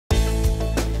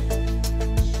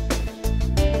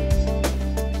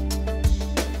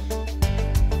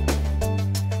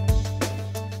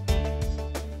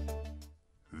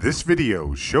This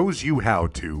video shows you how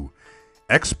to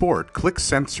export Qlik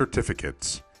Sense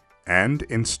certificates and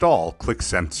install Qlik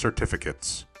Sense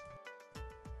certificates.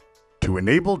 To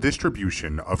enable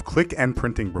distribution of Qlik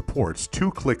NPrinting reports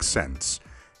to Qlik Sense,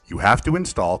 you have to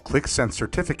install Qlik Sense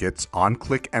certificates on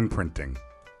Qlik NPrinting.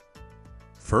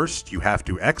 First, you have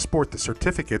to export the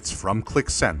certificates from Qlik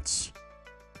Sense.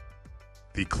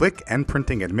 The Qlik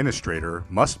NPrinting administrator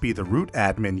must be the root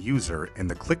admin user in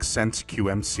the Qlik Sense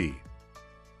QMC.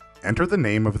 Enter the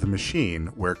name of the machine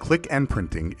where Qlik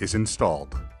NPrinting is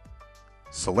installed.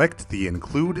 Select the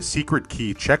Include Secret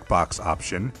Key checkbox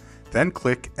option, then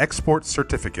click Export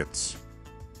Certificates.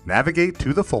 Navigate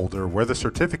to the folder where the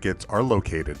certificates are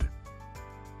located.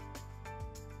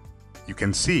 You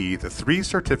can see the 3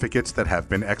 certificates that have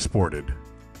been exported.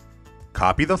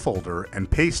 Copy the folder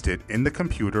and paste it in the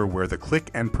computer where the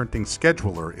Qlik NPrinting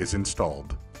scheduler is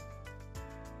installed.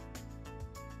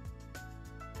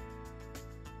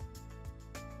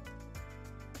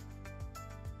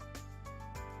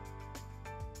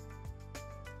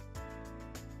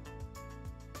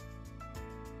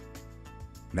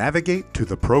 Navigate to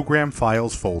the Program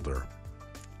Files folder.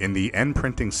 In the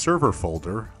NPrinting Server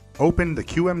folder, open the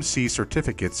QMC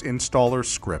Certificates Installer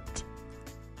script.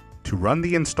 To run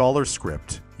the installer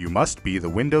script, you must be the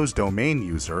Windows domain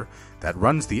user that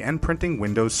runs the NPrinting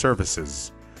Windows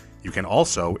services. You can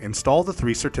also install the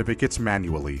 3 certificates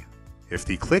manually. If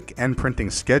the Qlik NPrinting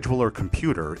scheduler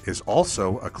computer is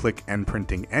also a Qlik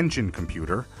NPrinting engine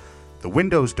computer, the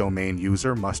Windows domain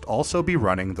user must also be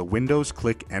running the Windows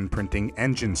Qlik NPrinting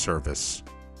engine service.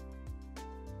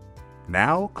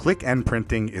 Now, Qlik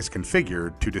NPrinting is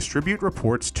configured to distribute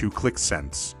reports to Qlik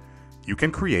Sense. You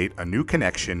can create a new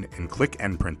connection in Qlik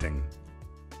NPrinting.